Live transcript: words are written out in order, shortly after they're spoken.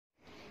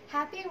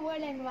Happy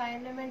World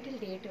Environmental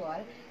Day to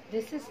all.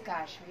 This is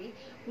Kashvi.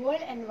 World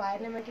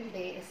Environmental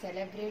Day is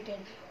celebrated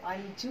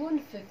on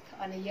June 5th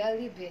on a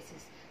yearly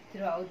basis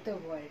throughout the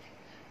world.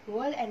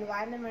 World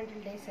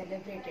Environmental Day is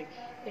celebrated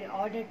in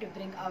order to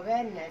bring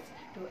awareness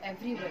to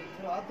everyone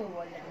throughout the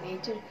world that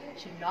nature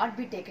should not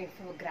be taken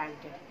for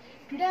granted.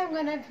 Today I'm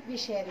going to be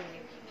sharing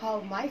you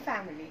how my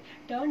family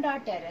turned our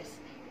terrace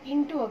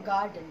into a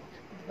garden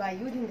by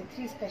using the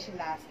three special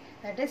R's,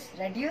 that is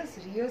reduce,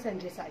 reuse and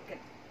recycle.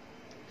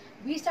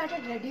 We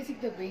started reducing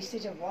the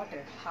wastage of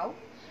water. How?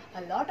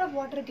 A lot of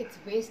water gets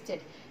wasted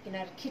in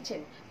our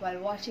kitchen while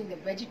washing the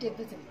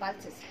vegetables and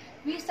pulses.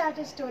 We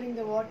started storing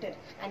the water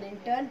and in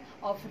turn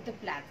offered the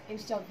plants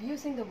instead of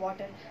using the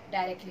water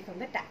directly from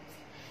the taps.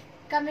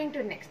 Coming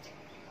to next,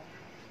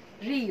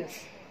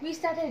 reuse. We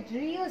started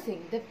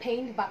reusing the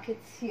paint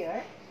buckets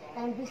here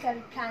and we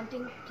started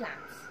planting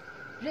plants.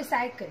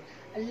 Recycle.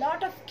 A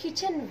lot of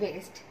kitchen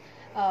waste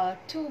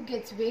too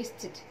gets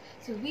wasted.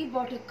 So we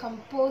bought a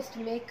compost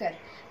maker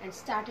and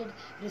started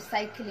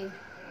recycling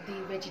the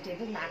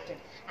vegetable matter.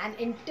 And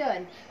in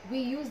turn, we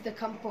use the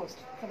compost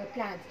for the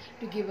plants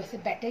to give us a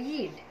better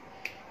yield.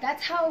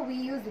 That's how we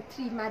use the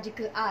three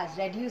magical R's,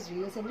 reduce,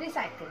 reuse and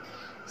recycle.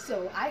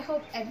 So I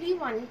hope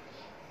everyone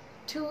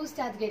too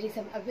starts getting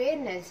some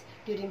awareness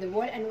during the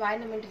World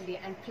Environmental Day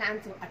and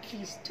plants at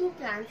least 2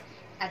 plants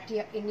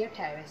in your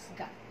terrace.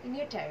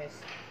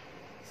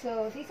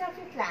 So these are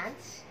 2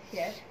 plants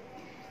here.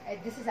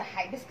 This is a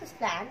hibiscus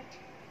plant,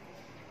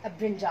 a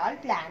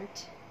brinjal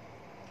plant,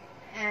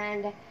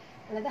 and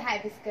another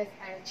hibiscus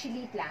and a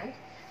chili plant.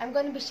 I'm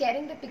going to be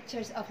sharing the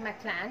pictures of my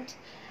plant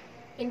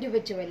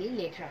individually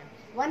later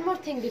on. One more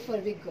thing before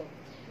we go.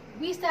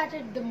 We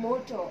started the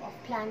motto of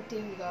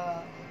planting,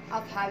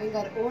 of having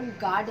our own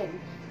garden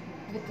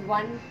with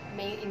one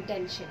main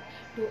intention,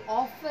 to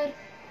offer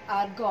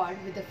our God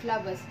with the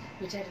flowers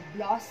which had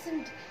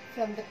blossomed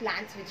from the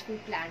plants which we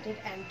planted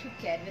and took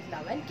care with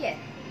love and care.